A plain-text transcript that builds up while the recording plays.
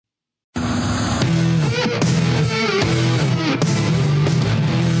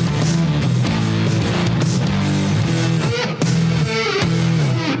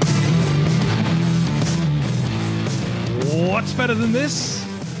better than this?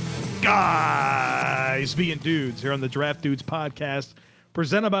 Guys being dudes here on the Draft Dudes podcast,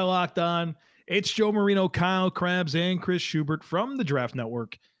 presented by Locked On. It's Joe Marino, Kyle Krabs, and Chris Schubert from the Draft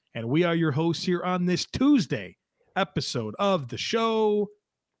Network, and we are your hosts here on this Tuesday episode of the show.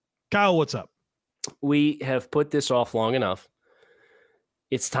 Kyle, what's up? We have put this off long enough.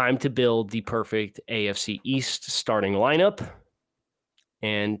 It's time to build the perfect AFC East starting lineup.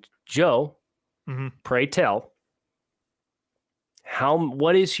 And Joe, pray tell,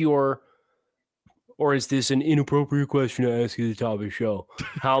 what is your, or is this an inappropriate question to ask at the top of the show?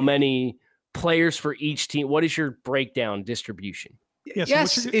 How many players for each team? What is your breakdown distribution? Yeah, so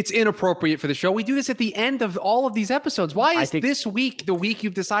yes, it's inappropriate for the show. We do this at the end of all of these episodes. Why is this week the week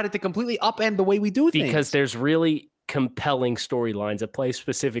you've decided to completely upend the way we do things? Because there's really compelling storylines at play,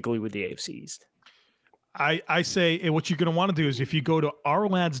 specifically with the AFC East. I say what you're going to want to do is if you go to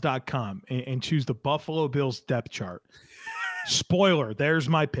ourlads.com and choose the Buffalo Bills depth chart. Spoiler, there's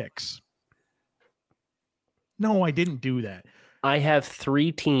my picks. No, I didn't do that. I have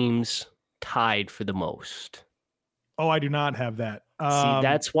 3 teams tied for the most. Oh, I do not have that. See,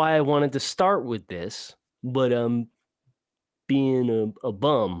 that's why I wanted to start with this, but I'm being a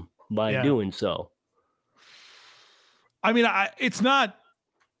bum by doing so. I mean, it's not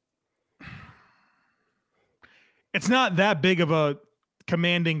that big of a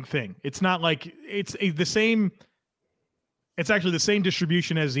commanding thing. It's not like it's the same. It's actually the same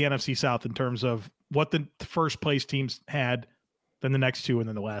distribution as the NFC South in terms of what the first place teams had, then the next two, and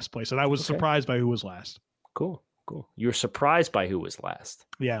then the last place. And I was surprised by who was last. Cool. You're surprised by who was last.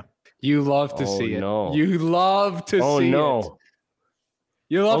 Yeah. You love to see it. No. You love to see it.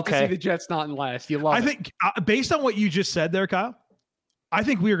 You love to see the Jets not in last. You love I think based on what you just said there, Kyle, I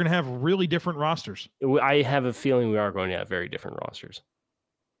think we are going to have really different rosters. I have a feeling we are going to have very different rosters.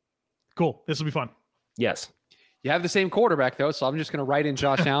 Cool. This will be fun. Yes. You have the same quarterback, though, so I'm just going to write in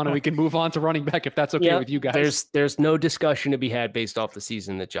Josh Allen, and we can move on to running back if that's okay with you guys. There's no discussion to be had based off the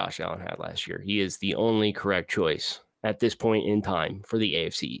season that Josh Allen had last year. He is the only correct choice at this point in time for the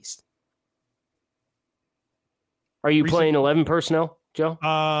AFC East. Are you playing 11 personnel, Joe?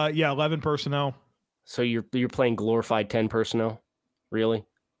 Yeah, 11 personnel. So you're playing glorified 10 personnel? Really?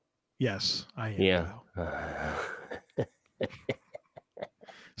 Yes, I am. Yeah.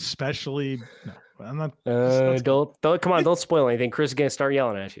 Especially, no, I'm not. Don't come on! Don't spoil anything. Chris is gonna start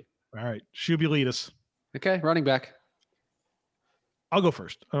yelling at you. All right, Shuby, lead us. Okay, running back. I'll go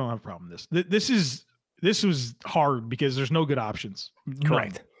first. I don't have a problem with this. This was hard because there's no good options.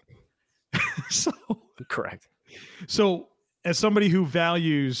 Correct. Correct. So, as somebody who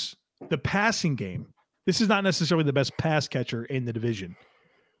values the passing game, this is not necessarily the best pass catcher in the division,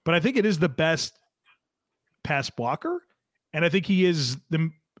 but I think it is the best pass blocker, and I think he is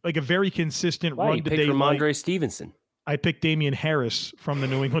a very consistent run to day. Ramondre Stevenson. I picked Damian Harris from the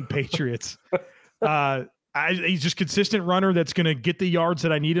New England Patriots. He's just consistent runner that's going to get the yards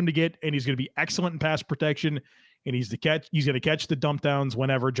that I need him to get, and he's going to be excellent in pass protection. And he's going to catch the dump downs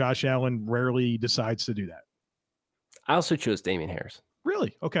whenever Josh Allen rarely decides to do that. I also chose Damian Harris.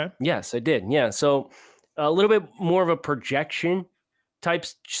 Really? Okay. Yes, I did. Yeah. So a little bit more of a projection type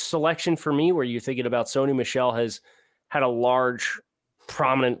selection for me, where you're thinking about Sony Michel has had a large,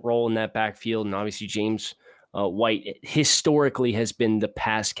 prominent role in that backfield. And obviously James White historically has been the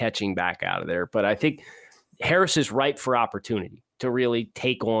pass catching back out of there. But I think Harris is ripe for opportunity to really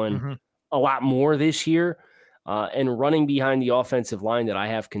take on a lot more this year. And running behind the offensive line that I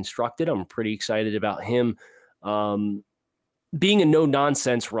have constructed, I'm pretty excited about him being a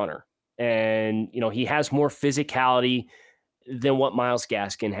no-nonsense runner. And, he has more physicality than what Myles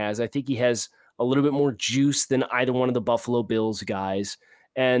Gaskin has. I think he has a little bit more juice than either one of the Buffalo Bills guys.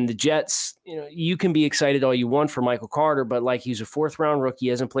 And the Jets, you can be excited all you want for Michael Carter, but he's a 4th-round rookie, he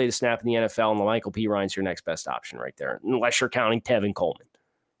hasn't played a snap in the NFL, and Michael P. Ryan's your next best option right there, unless you're counting Tevin Coleman.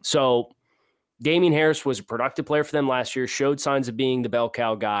 So Damian Harris was a productive player for them last year, showed signs of being the bell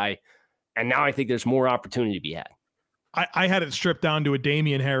cow guy, and now I think there's more opportunity to be had. I had it stripped down to a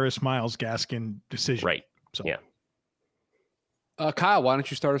Damian Harris, Myles Gaskin decision. Right. So yeah. Kyle, why don't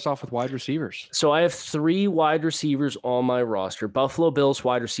you start us off with wide receivers? So I have 3 wide receivers on my roster. Buffalo Bills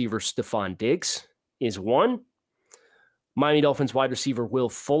wide receiver Stephon Diggs is 1. Miami Dolphins wide receiver Will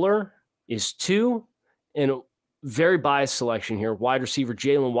Fuller is 2. And a very biased selection here. Wide receiver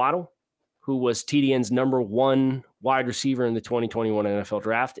Jalen Waddle, who was TDN's number 1 wide receiver in the 2021 NFL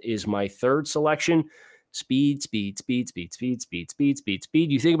draft, is my 3rd selection. Speed. You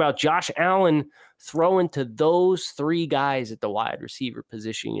think about Josh Allen throwing to those 3 guys at the wide receiver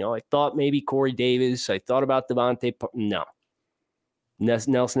position. I thought maybe Corey Davis. I thought about Devontae. No.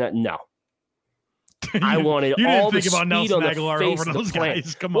 Nelson, no. I wanted you all the think about speed Nelson on the Aguilar face over of the those plant.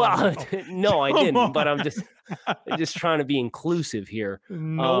 guys. Come well, on. no, I Come didn't. on. But I'm just trying to be inclusive here.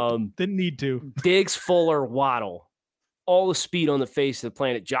 Nope, didn't need to. Diggs, Fuller, Waddle, all the speed on the face of the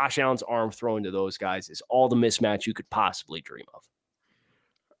planet. Josh Allen's arm throwing to those guys is all the mismatch you could possibly dream of.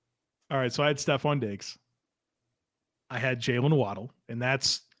 All right, so I had Stephon Diggs. I had Jalen Waddle, and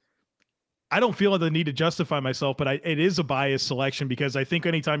I don't feel the need to justify myself, but it is a biased selection because I think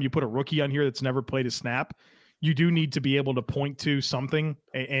anytime you put a rookie on here that's never played a snap, you do need to be able to point to something.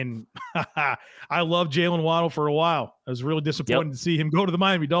 And I loved Jalen Waddle for a while. I was really disappointed to see him go to the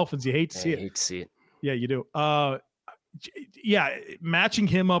Miami Dolphins. You hate to see it. I hate to see it. Yeah, you do. Yeah, matching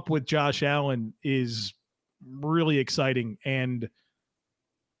him up with Josh Allen is really exciting. And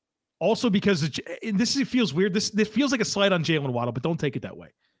also because it feels weird. This feels like a slight on Jalen Waddle, but don't take it that way.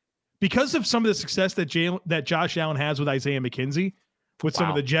 Because of some of the success that Josh Allen has with Isaiah McKenzie, with some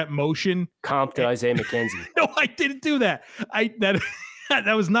of the jet motion. Comp to Isaiah McKenzie. No, I didn't do that.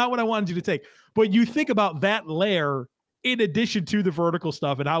 That was not what I wanted you to take. But you think about that layer in addition to the vertical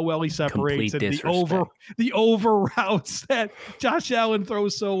stuff and how well he separates and the over routes that Josh Allen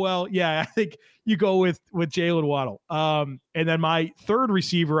throws so well. Yeah, I think you go with Jalen Waddle. And then my third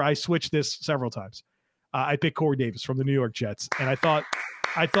receiver, I switched this several times. I picked Corey Davis from the New York Jets, and I thought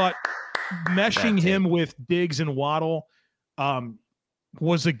meshing him with Diggs and Waddle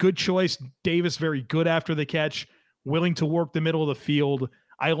was a good choice. Davis very good after the catch, willing to work the middle of the field.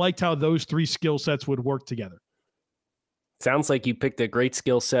 I liked how those three skill sets would work together. Sounds like you picked a great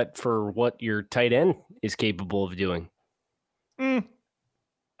skill set for what your tight end is capable of doing. My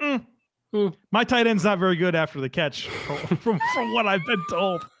tight end's not very good after the catch, from what I've been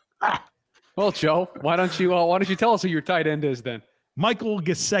told. Well, Joe, why don't you tell us who your tight end is then? Michael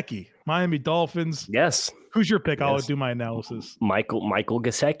Gesicki, Miami Dolphins. Yes. Who's your pick? Yes. I'll do my analysis. Michael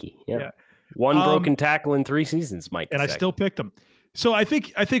Gesicki. Yeah. One broken tackle in 3 seasons, Mike. And I still picked him. So I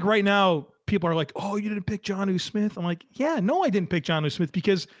think right now people are like, "Oh, you didn't pick Jonnu Smith." I'm like, "Yeah, no, I didn't pick Jonnu Smith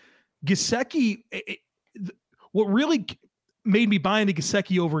because Gesicki. What really made me buy into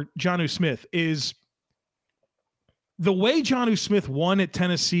Gesicki over Jonnu Smith is the way Jonnu Smith won at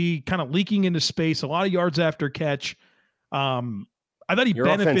Tennessee, kind of leaking into space, a lot of yards after catch. I thought Your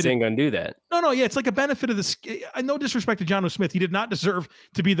benefited. Offense ain't gonna do that. No. Yeah, it's like a benefit of this. No disrespect to Jonnu Smith. He did not deserve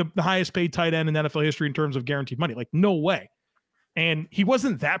to be the highest paid tight end in NFL history in terms of guaranteed money. Like, no way. And he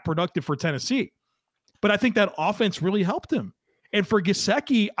wasn't that productive for Tennessee. But I think that offense really helped him. And for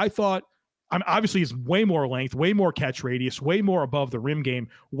Gesicki, I thought, obviously he's way more length, way more catch radius, way more above the rim game,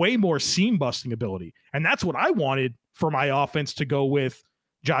 way more seam busting ability. And that's what I wanted for my offense to go with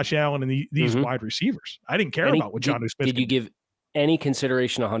Josh Allen and these wide receivers. I didn't care about what Jonnu Smith did. You give any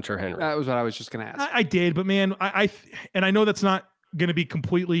consideration to Hunter Henry? That was what I was just going to ask. I did, but man, I know that's not going to be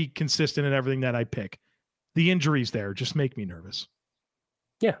completely consistent in everything that I pick. The injuries there just make me nervous.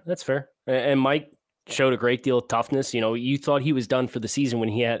 Yeah, that's fair. And Mike showed a great deal of toughness. You know, you thought he was done for the season when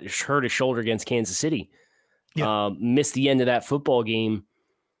he had hurt his shoulder against Kansas City. Yeah. Missed the end of that football game.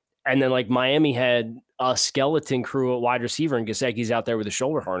 And then, like, Miami had a skeleton crew at wide receiver, and Gesicki's out there with a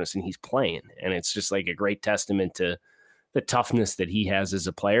shoulder harness, and he's playing. And it's just like a great testament to the toughness that he has as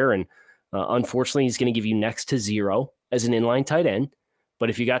a player. And unfortunately, he's going to give you next to zero as an inline tight end. But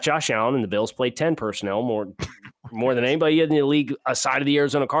if you got Josh Allen and the Bills played 10 personnel, more than anybody in the league aside of the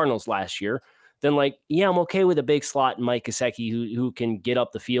Arizona Cardinals last year, then, like, yeah, I'm okay with a big slot in Mike Gesicki who can get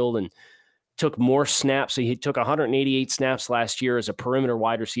up the field and took more snaps. So he took 188 snaps last year as a perimeter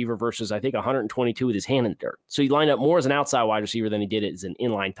wide receiver versus, I think, 122 with his hand in the dirt. So he lined up more as an outside wide receiver than he did as an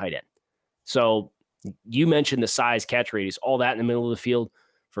inline tight end. So you mentioned the size, catch radius, all that in the middle of the field.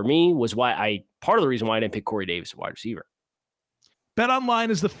 For me was part of the reason why I didn't pick Corey Davis, a wide receiver. BetOnline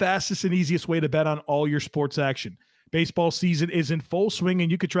is the fastest and easiest way to bet on all your sports action. Baseball season is in full swing,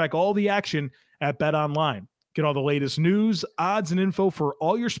 and you can track all the action at BetOnline. Get all the latest news, odds, and info for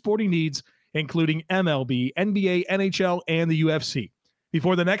all your sporting needs, including MLB, NBA, NHL, and the UFC.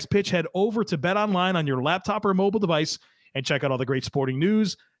 Before the next pitch, head over to BetOnline on your laptop or mobile device and check out all the great sporting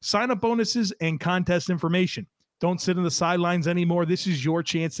news, sign-up bonuses, and contest information. Don't sit on the sidelines anymore. This is your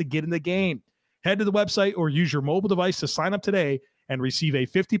chance to get in the game. Head to the website or use your mobile device to sign up today and receive a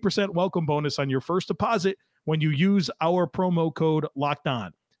 50% welcome bonus on your first deposit when you use our promo code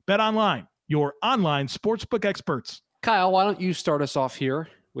LOCKEDON. BetOnline, your online sportsbook experts. Kyle, why don't you start us off here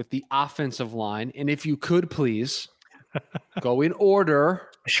with the offensive line? And if you could, please go in order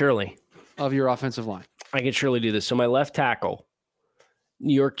surely of your offensive line. I can surely do this. So my left tackle,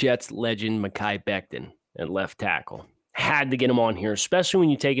 New York Jets legend Mekhi Becton at left tackle. Had to get him on here, especially when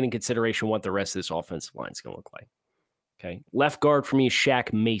you take into consideration what the rest of this offensive line is going to look like. Okay. Left guard for me is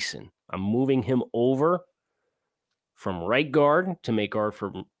Shaq Mason. I'm moving him over from right guard to make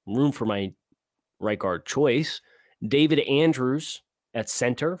room for my right guard choice. David Andrews at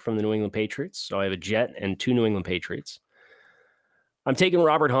center from the New England Patriots. So I have a Jet and 2 New England Patriots. I'm taking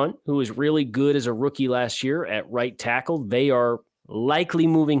Robert Hunt, who was really good as a rookie last year at right tackle. They are likely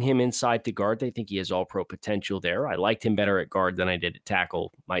moving him inside to guard. They think he has all-pro potential there. I liked him better at guard than I did at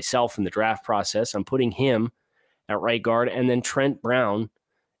tackle myself in the draft process. I'm putting him at right guard, and then Trent Brown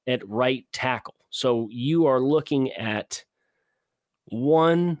at right tackle. So you are looking at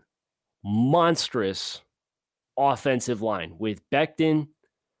one monstrous offensive line with Becton,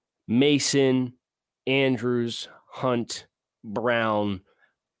 Mason, Andrews, Hunt, Brown,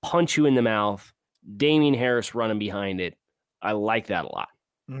 punch you in the mouth, Damian Harris running behind it. I like that a lot.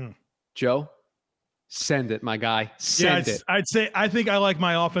 Joe, send it, my guy. Send it. I think I like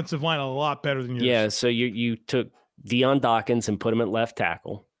my offensive line a lot better than yours. Yeah, so you took Deion Dawkins and put him at left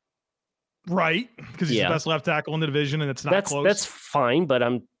tackle. Right, because he's the best left tackle in the division, and it's not close. That's fine, but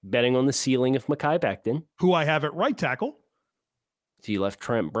I'm betting on the ceiling of Mekhi Becton, who I have at right tackle. So you left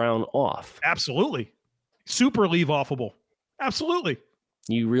Trent Brown off. Absolutely. Super leave-offable. Absolutely.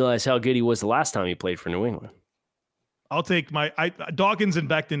 You realize how good he was the last time he played for New England. I'll take Dawkins and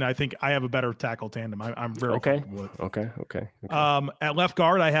Becton. I think I have a better tackle tandem. I'm very comfortable with. Okay. At left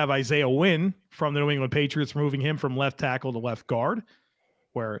guard, I have Isaiah Wynn from the New England Patriots, moving him from left tackle to left guard,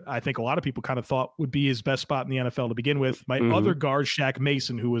 where I think a lot of people kind of thought would be his best spot in the NFL to begin with. My other guard, Shaq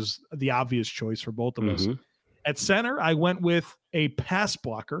Mason, who was the obvious choice for both of us. At center, I went with a pass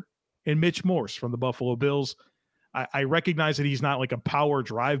blocker in Mitch Morse from the Buffalo Bills. I recognize that he's not like a power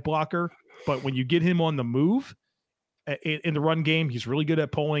drive blocker, but when you get him on the move in the run game, he's really good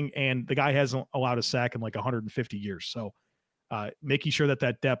at pulling, and the guy hasn't allowed a sack in like 150 years. So making sure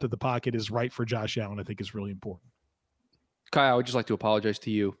that depth of the pocket is right for Josh Allen, I think, is really important. Kai, I would just like to apologize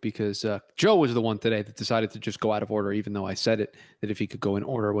to you because Joe was the one today that decided to just go out of order, even though I said it, that if he could go in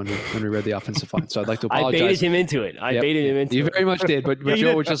order when we read the offensive line. So I'd like to apologize. I baited him into it. You very much did, but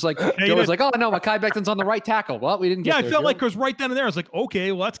Joe was just like, oh, no, Mekhi Becton's on the right tackle. Well, we didn't get there. I felt like it was right down in there. I was like,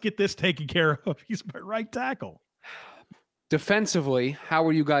 okay, let's get this taken care of. He's my right tackle. Defensively, how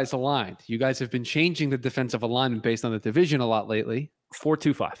are you guys aligned? You guys have been changing the defensive alignment based on the division a lot lately.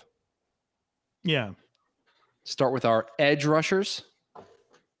 4-2-5. Yeah. Start with our edge rushers.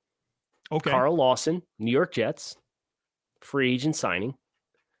 Okay. Carl Lawson, New York Jets, free agent signing.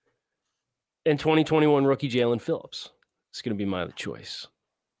 And 2021 rookie Jalen Phillips. It's going to be my other choice.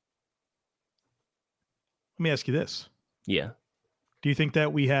 Let me ask you this. Yeah. Do you think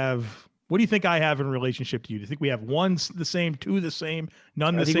that we have... What do you think I have in relationship to you? Do you think we have one the same, two the same,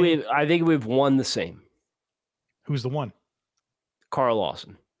 none the same? I think we've one the same. Who's the one? Carl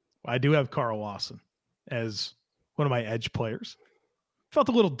Lawson. I do have Carl Lawson as one of my edge players. Felt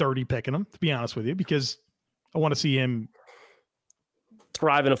a little dirty picking him, to be honest with you, because I want to see him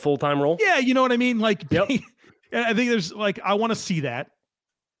thrive in a full-time role. Yeah, you know what I mean? Like, I think there's I want to see that.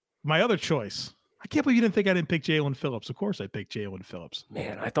 My other choice. I can't believe you didn't think I didn't pick Jalen Phillips. Of course I picked Jalen Phillips.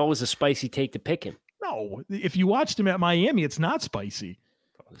 Man, I thought it was a spicy take to pick him. No, if you watched him at Miami, it's not spicy.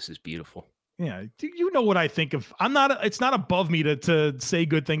 Oh, this is beautiful. Yeah, you know what I think of. It's not above me to say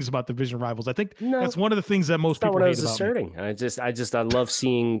good things about division rivals. I think that's one of the things that most people hate about me. That's not what I was asserting. I I love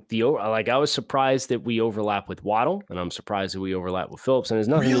seeing I was surprised that we overlap with Waddle, and I'm surprised that we overlap with Phillips. And there's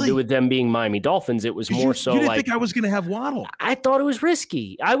nothing to do with them being Miami Dolphins. It was more so you didn't think I was going to have Waddle. I thought it was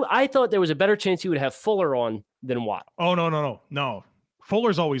risky. I thought there was a better chance you would have Fuller on than Waddle. Oh no.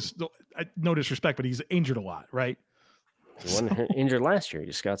 Fuller's always, no disrespect, but he's injured a lot, right? He wasn't injured last year. He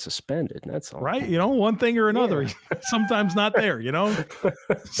just got suspended. That's all. Right. One thing or another. Yeah. Sometimes not there,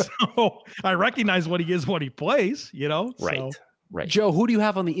 So I recognize what he is when he plays, Right. Right. Joe, who do you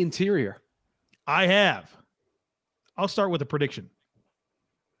have on the interior? I'll start with a prediction.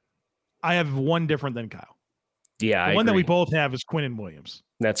 I have one different than Kyle. Yeah. The one that we both have is Quinnen Williams.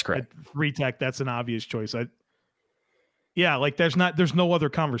 That's correct. At 3 tech, that's an obvious choice. There's no other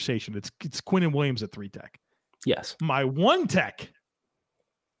conversation. It's Quinnen Williams at 3 tech. Yes. My 1 tech,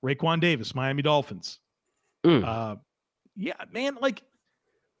 Raekwon Davis, Miami Dolphins. Yeah, man,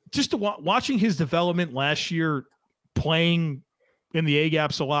 just watching his development last year, playing in the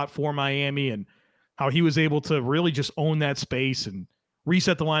A-gaps a lot for Miami, and how he was able to really just own that space and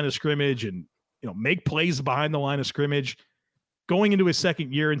reset the line of scrimmage and, make plays behind the line of scrimmage going into his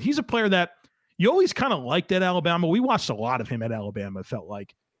second year. And he's a player that you always kind of liked at Alabama. We watched a lot of him at Alabama, it felt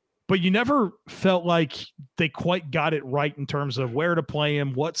like. But you never felt like they quite got it right in terms of where to play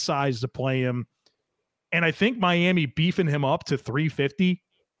him, what size to play him. And I think Miami beefing him up to 350,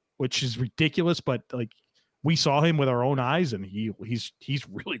 which is ridiculous, but we saw him with our own eyes, and he's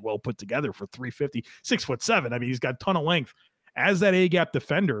really well put together for 350, 6'7". I mean, he's got a ton of length as that A-gap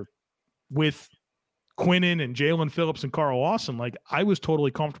defender with Quinnen and Jalen Phillips and Carl Lawson. Like, I was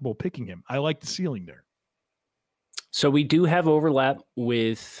totally comfortable picking him. I like the ceiling there. So we do have overlap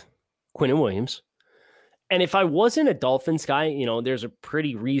with Quinnen Williams. And if I wasn't a Dolphins guy, you know, there's a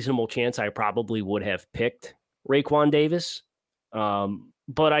pretty reasonable chance I probably would have picked Raekwon Davis.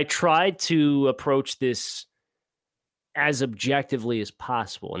 But I tried to approach this as objectively as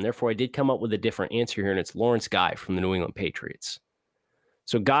possible. And therefore, I did come up with a different answer here, and it's Lawrence Guy from the New England Patriots.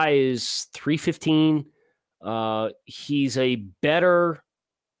 So Guy is 315. He's a better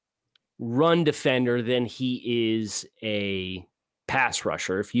run defender than he is a pass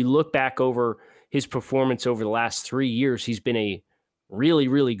rusher. If you look back over his performance over the last 3 years, he's been a really,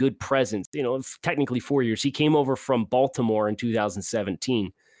 really good presence. You know, technically 4 years. He came over from Baltimore in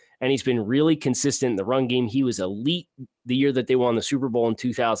 2017, and he's been really consistent in the run game. He was elite the year that they won the Super Bowl in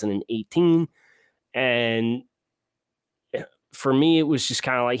 2018. And for me, it was just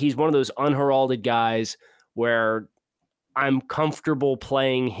kind of like he's one of those unheralded guys where I'm comfortable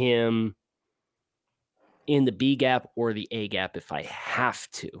playing him in the B gap or the A gap if I have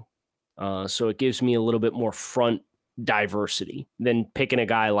to. So it gives me a little bit more front diversity than picking a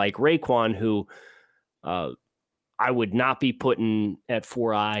guy like Raekwon, who I would not be putting at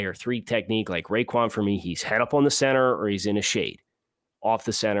 4-eye or 3 technique. Like Raekwon, for me, he's head up on the center or he's in a shade off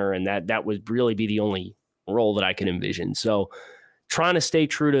the center, and that would really be the only role that I can envision. So trying to stay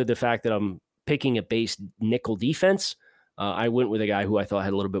true to the fact that I'm picking a base nickel defense, I went with a guy who I thought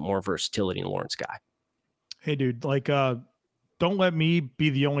had a little bit more versatility in Lawrence Guy. Hey, dude, like, don't let me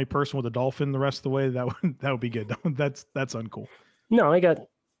be the only person with a Dolphin the rest of the way. That would be good. That's uncool. No,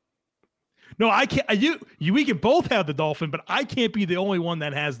 No, I can't. We can both have the Dolphin, but I can't be the only one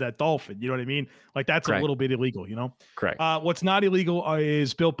that has that Dolphin. You know what I mean? Like, that's Correct. A little bit illegal, you know? Correct. What's not illegal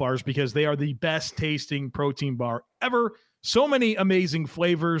is Built Bars, because they are the best tasting protein bar ever. So many amazing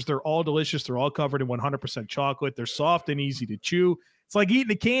flavors. They're all delicious. They're all covered in 100% chocolate. They're soft and easy to chew. It's like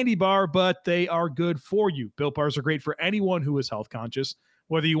eating a candy bar, but they are good for you. Built Bars are great for anyone who is health conscious.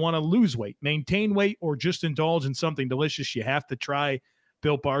 Whether you want to lose weight, maintain weight, or just indulge in something delicious, you have to try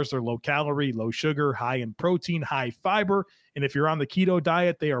Built Bars. They're low calorie, low sugar, high in protein, high fiber. And if you're on the keto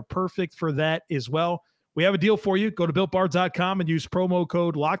diet, they are perfect for that as well. We have a deal for you. Go to BuiltBar.com and use promo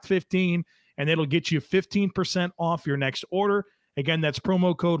code LOCKED15, and it'll get you 15% off your next order. Again, that's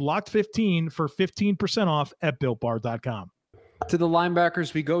promo code LOCKED15 for 15% off at BuiltBar.com. To the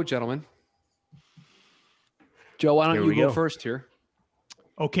linebackers we go, gentlemen. Joe, why don't you go first here?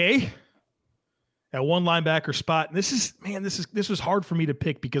 Okay. At one linebacker spot. And this was hard for me to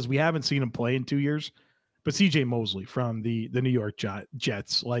pick because we haven't seen him play in 2 years. But CJ Mosley from the New York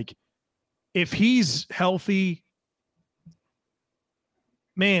Jets. Like, if he's healthy,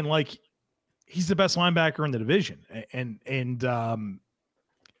 man, like, he's the best linebacker in the division. And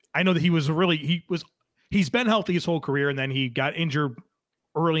I know that he's been healthy his whole career, and then he got injured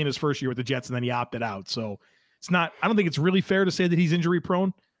early in his first year with the Jets, and then he opted out. So I don't think it's really fair to say that he's injury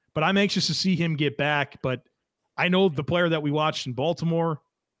prone, but I'm anxious to see him get back. But I know the player that we watched in Baltimore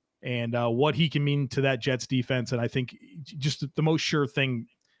and what he can mean to that Jets defense. And I think just the most sure thing,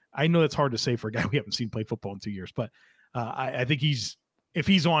 I know that's hard to say for a guy we haven't seen play football in 2 years, but I think if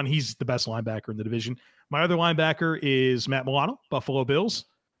he's on, he's the best linebacker in the division. My other linebacker is Matt Milano, Buffalo Bills.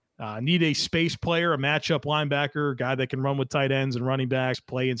 Need a space player, a matchup linebacker, guy that can run with tight ends and running backs,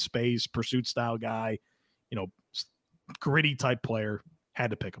 play in space, pursuit style guy, gritty type player.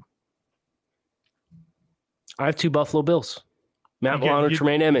 Had to pick him. I have 2 Buffalo Bills. Matt Milano,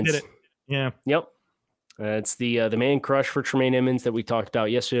 Tremaine Edmunds. Did it. Yeah. Yep. It's the man crush for Tremaine Edmunds that we talked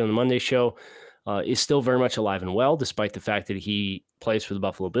about yesterday on the Monday show. Is still very much alive and well, despite the fact that he plays for the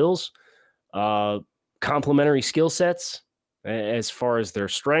Buffalo Bills. Complementary skill sets as far as their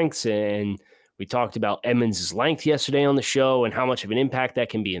strengths. And we talked about Edmunds' length yesterday on the show and how much of an impact that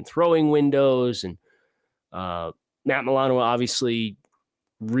can be in throwing windows. And Matt Milano, obviously,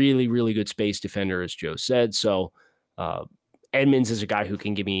 really, really good space defender, as Joe said. So Edmunds is a guy who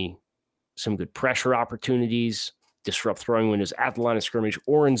can give me some good pressure opportunities, disrupt throwing windows at the line of scrimmage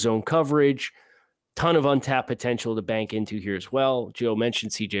or in zone coverage. Ton of untapped potential to bank into here as well. Joe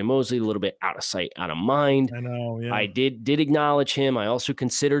mentioned CJ Mosley, a little bit out of sight, out of mind. I know. Yeah. I did acknowledge him. I also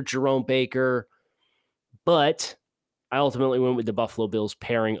considered Jerome Baker, but I ultimately went with the Buffalo Bills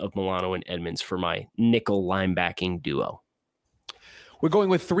pairing of Milano and Edmunds for my nickel linebacking duo. We're going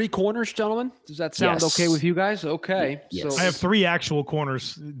with 3 corners, gentlemen. Does that sound okay with you guys? Okay. Yes. I have 3 actual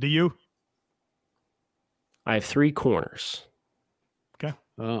corners. Do you? I have 3 corners. Okay.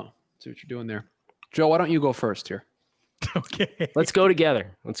 Oh, see what you're doing there. Joe, why don't you go first here? Okay. Let's go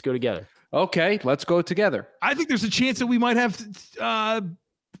together. Okay, let's go together. I think there's a chance that we might have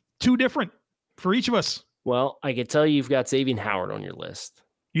two different for each of us. Well, I can tell you've got Xavier Howard on your list.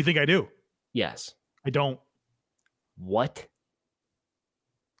 You think I do? Yes. I don't. What?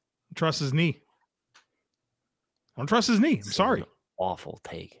 Trust his knee. I don't trust his knee. I'm sorry. Awful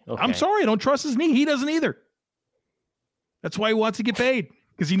take. Okay. I'm sorry. I don't trust his knee. He doesn't either. That's why he wants to get paid,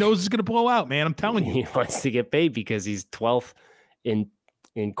 because he knows it's going to blow out, man. I'm telling you. He wants to get paid because he's 12th in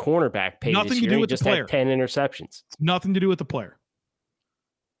cornerback pay. Nothing this to year. do He with the just player. had 10 interceptions. It's nothing to do with the player.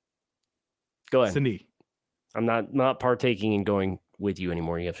 Go It's the ahead. knee. I'm not partaking in going with you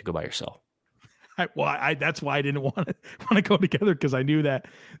anymore. You have to go by yourself. That's why I didn't want to go together, because I knew that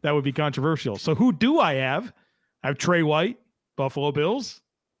would be controversial. So who do I have? I have Trey White, Buffalo Bills.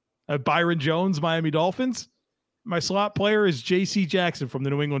 I have Byron Jones, Miami Dolphins. My slot player is J.C. Jackson from the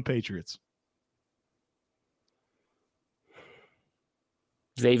New England Patriots.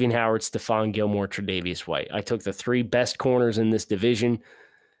 Xavier Howard, Stephon Gilmore, Tre'Davious White. I took the 3 best corners in this division.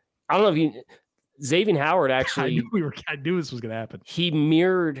 I don't know if you... Xavier Howard actually... I knew this was going to happen. He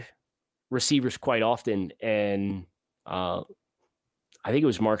mirrored receivers quite often, and I think it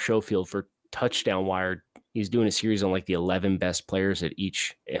was Mark Schofield for Touchdown Wire. He's doing a series on like the 11 best players at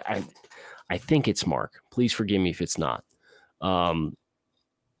each... I think it's Mark. Please forgive me if it's not. And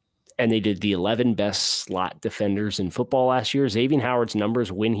they did the 11 best slot defenders in football last year. Xavier Howard's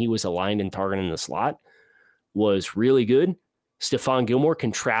numbers when he was aligned and targeting the slot was really good. Stephon Gilmore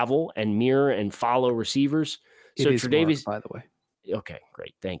can travel and mirror and follow receivers. It so is Tre'Davious, Mark, by the way. Okay,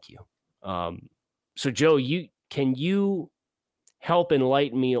 great. Thank you. So Joe, can you help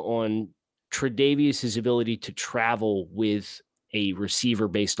enlighten me on Tre'Davious' ability to travel with a receiver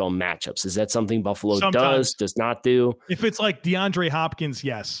based on matchups? Is that something Buffalo does not do? If it's like DeAndre Hopkins,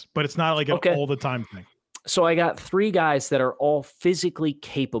 yes, but it's not like an all the time thing. So I got 3 guys that are all physically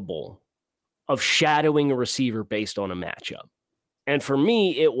capable of shadowing a receiver based on a matchup. And for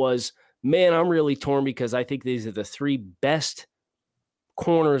me, it was, man, I'm really torn because I think these are the 3 best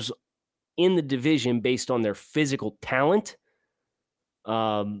corners in the division based on their physical talent.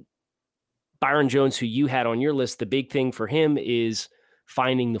 Byron Jones, who you had on your list, the big thing for him is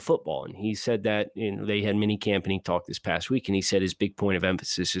finding the football. And he said that they had mini camp and he talked this past week, and he said his big point of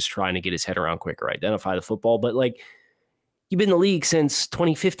emphasis is trying to get his head around quicker, identify the football. But like, you've been in the league since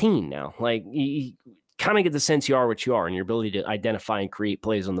 2015 now. Like, you kind of get the sense you are what you are, and your ability to identify and create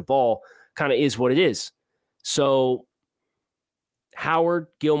plays on the ball kind of is what it is. So Howard,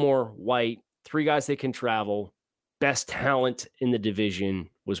 Gilmore, White, 3 guys that can travel, best talent in the division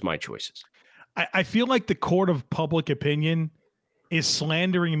was my choices. I feel like the court of public opinion is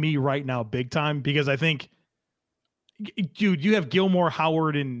slandering me right now big time, because I think, dude, you have Gilmore,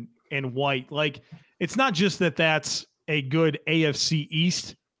 Howard, and White. Like, it's not just that that's a good AFC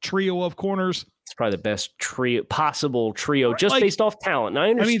East trio of corners. It's probably the bbest possible trio, just like, based off talent. And I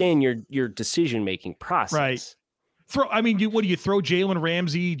understand your decision-making process. Right. What do you throw Jalen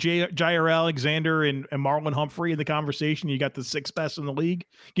Ramsey, Jair Alexander, and Marlon Humphrey in the conversation? You got the 6 best in the league.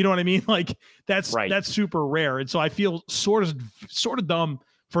 You know what I mean? Like, that's super rare. And so I feel sort of dumb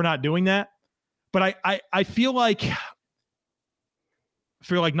for not doing that. But I feel like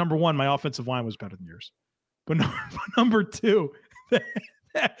number 1, my offensive line was better than yours. But number 2,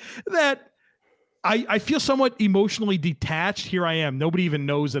 that I feel somewhat emotionally detached. Here I am. Nobody even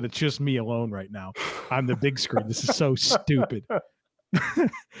knows that it's just me alone right now. I'm the big screen. This is so stupid. God,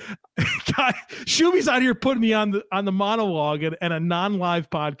 Shuby's out here putting me on the monologue and a non-live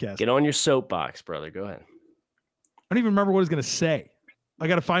podcast. Get on your soapbox, brother. Go ahead. I don't even remember what I was going to say. I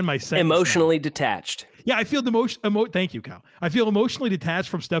got to find my sentence. Emotionally detached. Yeah, I feel thank you, Kyle. I feel emotionally detached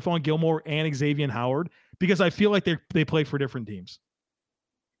from Stephon Gilmore and Xavier Howard because I feel like they play for different teams.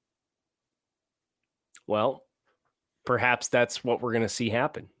 Well, perhaps that's what we're going to see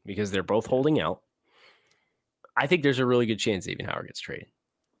happen because they're both holding out. I think there's a really good chance Xavier Howard gets traded.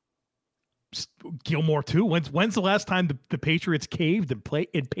 Gilmore too. When's the last time the Patriots caved and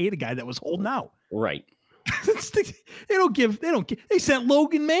paid a guy that was holding out? Right. They sent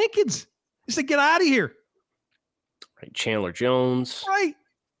Logan Mankins. They said, get out of here. Right. Chandler Jones. Right.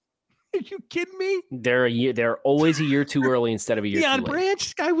 Are you kidding me? They're always a year too early instead of a year too late. Deion Branch,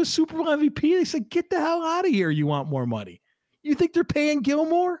 this guy was Super Bowl MVP. They said, get the hell out of here. You want more money. You think they're paying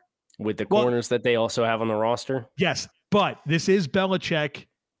Gilmore? With the corners that they also have on the roster? Yes, but this is Belichick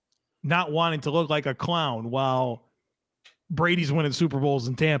not wanting to look like a clown while Brady's winning Super Bowls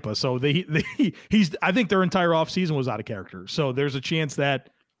in Tampa. So I think their entire offseason was out of character. So there's a chance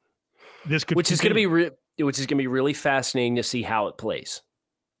that this could, which is going to be really fascinating to see how it plays.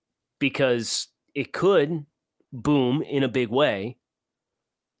 Because it could boom in a big way,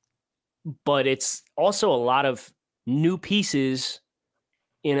 but it's also a lot of new pieces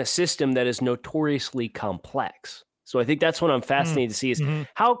in a system that is notoriously complex. So I think that's what I'm fascinated to see is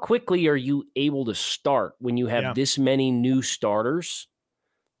how quickly are you able to start when you have this many new starters?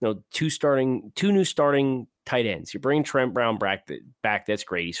 Two new starting tight ends. You're bringing Trent Brown back. That's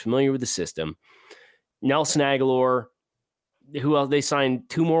great. He's familiar with the system. Nelson Aguilar. Who else? They signed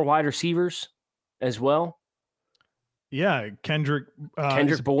 2 more wide receivers as well. Yeah, Kendrick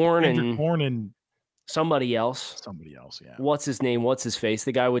Bourne and somebody else. Yeah. What's his name? What's his face?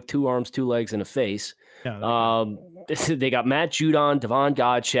 The guy with 2 arms, 2 legs, and a face. Yeah. They got Matt Judon, Devon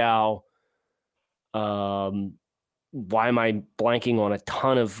Godchow. Why am I blanking on a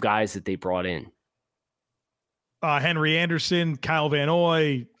ton of guys that they brought in? Henry Anderson, Kyle Van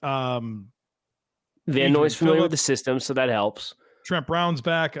Noy. Van Noy's familiar with the system, so that helps. Trent Brown's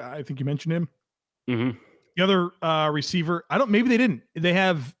back. I think you mentioned him. Mm-hmm. The other receiver, maybe they didn't. They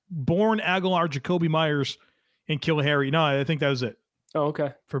have Bourne, Aguilar, Jacoby Myers, and Kilharry. No, I think that was it. Oh,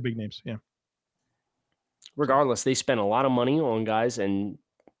 okay. For big names, yeah. Regardless, they spent a lot of money on guys, and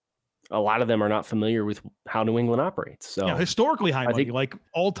a lot of them are not familiar with how New England operates. So historically high money, like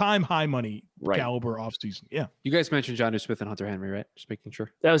all-time high money caliber offseason. Yeah. You guys mentioned Jonnu Smith and Hunter Henry, right? Just making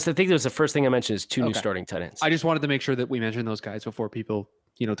sure. I think that was the first thing I mentioned is 2 new starting tight ends. I just wanted to make sure that we mentioned those guys before people,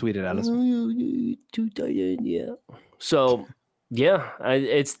 tweeted at us. 2 tight ends, yeah. So, yeah,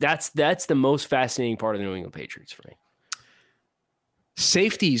 that's the most fascinating part of the New England Patriots for me.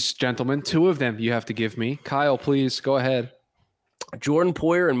 Safeties, gentlemen, 2 of them you have to give me. Kyle, please go ahead. Jordan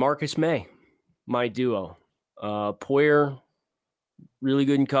Poyer and Marcus May, my duo. Poyer, really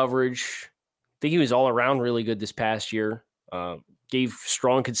good in coverage. I think he was all around really good this past year. Gave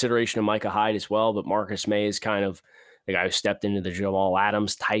strong consideration to Micah Hyde as well, but Marcus May is kind of the guy who stepped into the Jamal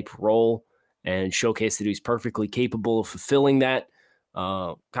Adams type role and showcased that he's perfectly capable of fulfilling that.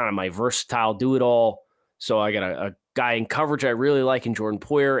 Kind of my versatile do-it-all. So I got a guy in coverage I really like in Jordan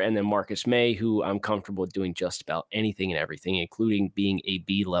Poyer, and then Marcus May, who I'm comfortable with doing just about anything and everything, including being a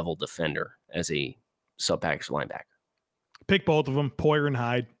B-level defender as a sub-package linebacker. Pick both of them, Poyer and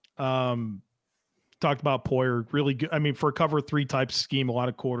Hyde. Talked about Poyer, really good. I mean, for a cover 3 type scheme, a lot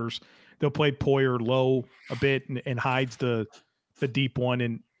of quarters, they'll play Poyer low a bit, and Hyde's the deep one.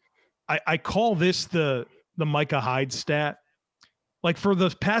 And I call this the Micah Hyde stat. Like for the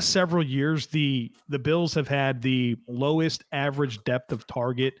past several years, the Bills have had the lowest average depth of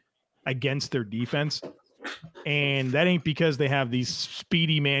target against their defense. And that ain't because they have these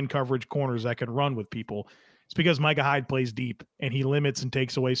speedy man coverage corners that can run with people. It's because Micah Hyde plays deep and he limits and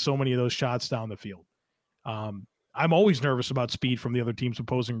takes away so many of those shots down the field. I'm always nervous about speed from the other team's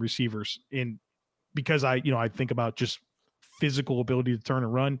opposing receivers because I think about just physical ability to turn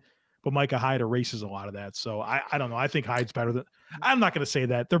and run. But Micah Hyde erases a lot of that. So I don't know. I think Hyde's better than – I'm not going to say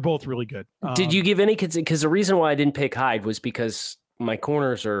that. They're both really good. Did you give any – because the reason why I didn't pick Hyde was because my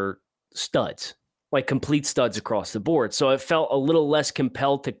corners are studs, like complete studs across the board. So it felt a little less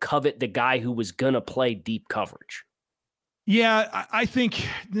compelled to covet the guy who was going to play deep coverage. Yeah, I think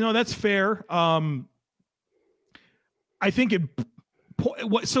that's fair. I think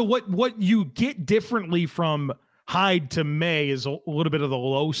what you get differently from – Hyde to May is a little bit of the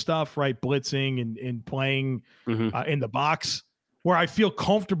low stuff, right? Blitzing and playing in the box, where I feel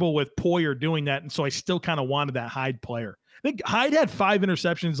comfortable with Poyer doing that. And so I still kind of wanted that Hyde player. I think Hyde had 5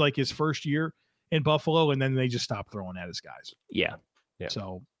 interceptions like his first year in Buffalo, and then they just stopped throwing at his guys. Yeah.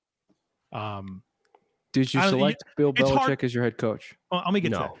 So, did you select Bill Belichick as your head coach? Well, let me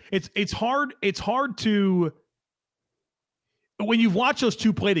get to that. It's hard to. When you've watched those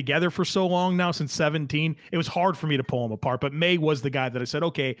 2 play together for so long now, since 2017, it was hard for me to pull them apart. But May was the guy that I said,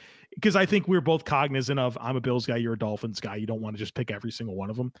 okay, because I think we were both cognizant of, I'm a Bills guy, you're a Dolphins guy. You don't want to just pick every single one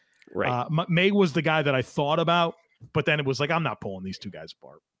of them. Right. May was the guy that I thought about, but then it was like, I'm not pulling these 2 guys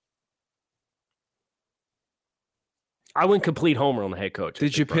apart. I went complete homer on the head coach.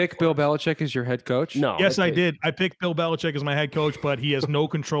 Did you pick Bill Belichick as your head coach? No. Yes, I did. I picked Bill Belichick as my head coach, but he has no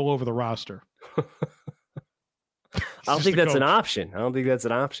control over the roster. I don't think that's an option.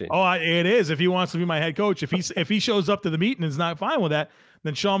 Oh, it is. If he wants to be my head coach, if he shows up to the meeting and is not fine with that,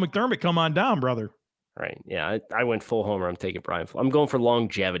 then Sean McDermott, come on down, brother. Right. Yeah, I went full homer. I'm taking Brian. I'm going for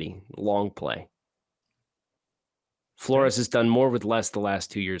longevity, long play. Flores has done more with less the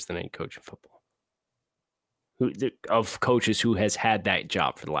last 2 years than any coach in football. Of coaches who has had that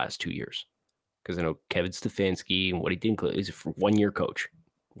job for the last 2 years. Because I know Kevin Stefanski and what he did include is a 1-year coach,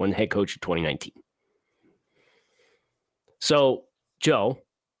 1 head coach in 2019. So, Joe,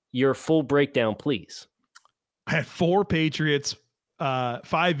 your full breakdown, please. I had 4 Patriots.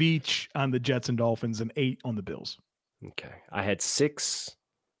 5 each on the Jets and Dolphins and 8 on the Bills. Okay. I had 6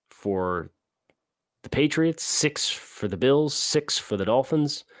 for the Patriots, 6 for the Bills, 6 for the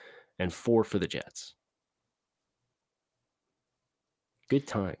Dolphins, and 4 for the Jets. Good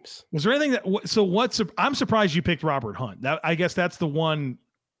times. Was there anything I'm surprised you picked Robert Hunt. I guess that's the one.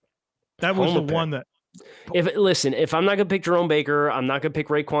 That was the one that. If I'm not going to pick Jerome Baker, I'm not going to pick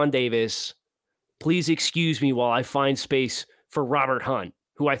Raekwon Davis. Please excuse me while I find space for Robert Hunt,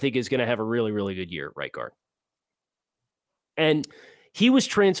 who I think is going to have a really, really good year at right guard. And he was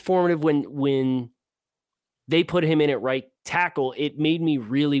transformative when they put him in at right tackle. It made me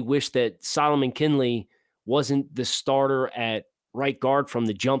really wish that Solomon Kinley wasn't the starter at right guard from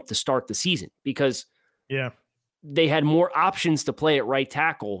the jump to start the season, because they had more options to play at right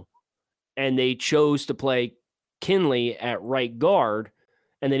tackle, and they chose to play Kinley at right guard,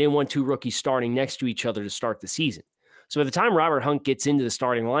 and they didn't want 2 rookies starting next to each other to start the season. So by the time Robert Hunt gets into the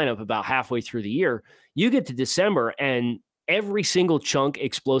starting lineup about halfway through the year, you get to December, and every single chunk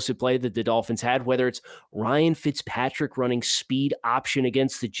explosive play that the Dolphins had, whether it's Ryan Fitzpatrick running speed option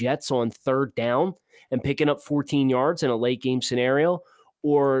against the Jets on 3rd down and picking up 14 yards in a late game scenario,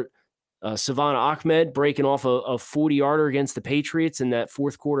 or Savannah Ahmed breaking off a 40-yarder against the Patriots in that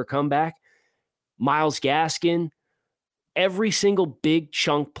 4th quarter comeback, Myles Gaskin, every single big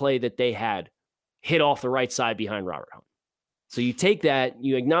chunk play that they had hit off the right side behind Robert Hunt. So you take that,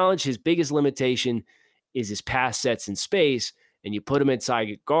 you acknowledge his biggest limitation is his pass sets in space, and you put him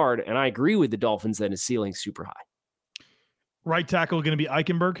inside guard. And I agree with the Dolphins that his ceiling's super high. Right tackle going to be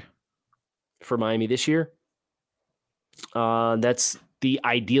Eichenberg for Miami this year. That's the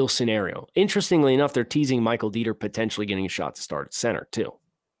ideal scenario. Interestingly enough, they're teasing Michael Dieter potentially getting a shot to start at center too.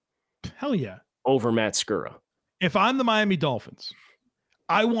 Hell yeah. Over Matt Skura. If I'm the Miami Dolphins,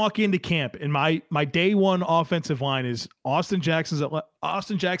 I walk into camp and my day one offensive line is Austin Jackson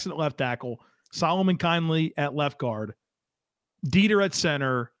at left tackle, Solomon Kinley at left guard, Dieter at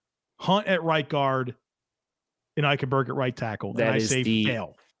center, Hunt at right guard, and Eichenberg at right tackle. That and I is say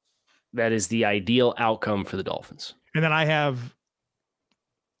fail. That is the ideal outcome for the Dolphins. And then I have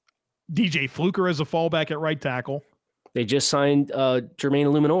DJ Fluker as a fallback at right tackle. They just signed Jermaine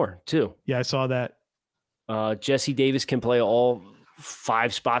Illuminor too. Yeah, I saw that. Jesse Davis can play all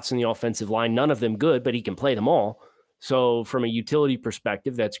 5 spots in the offensive line. None of them good, but he can play them all. So from a utility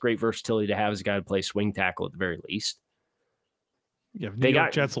perspective, that's great versatility to have as a guy to play swing tackle at the very least. Yeah, New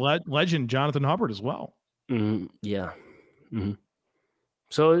York Jets legend Jonathan Hubbard as well. Yeah. Mm-hmm.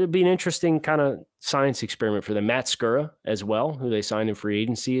 So it'd be an interesting kind of science experiment for them. Matt Skura as well, who they signed in free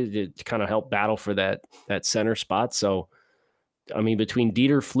agency to kind of help battle for that center spot. So, I mean, between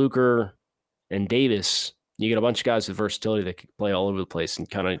Dieter, Fluker, and Davis, you get a bunch of guys with versatility that can play all over the place and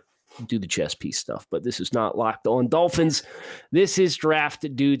kind of do the chess piece stuff. But this is not Locked On Dolphins. This is Draft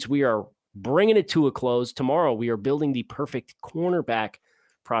Dudes. We are bringing it to a close. Tomorrow, we are building the perfect cornerback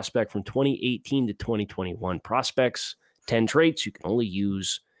prospect from 2018 to 2021. Prospects, 10 traits. You can only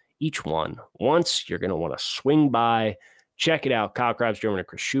use each one once. You're going to want to swing by. Check it out. Kyle Krabs, German, and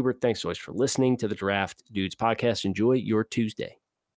Chris Schubert. Thanks always for listening to the Draft Dudes podcast. Enjoy your Tuesday.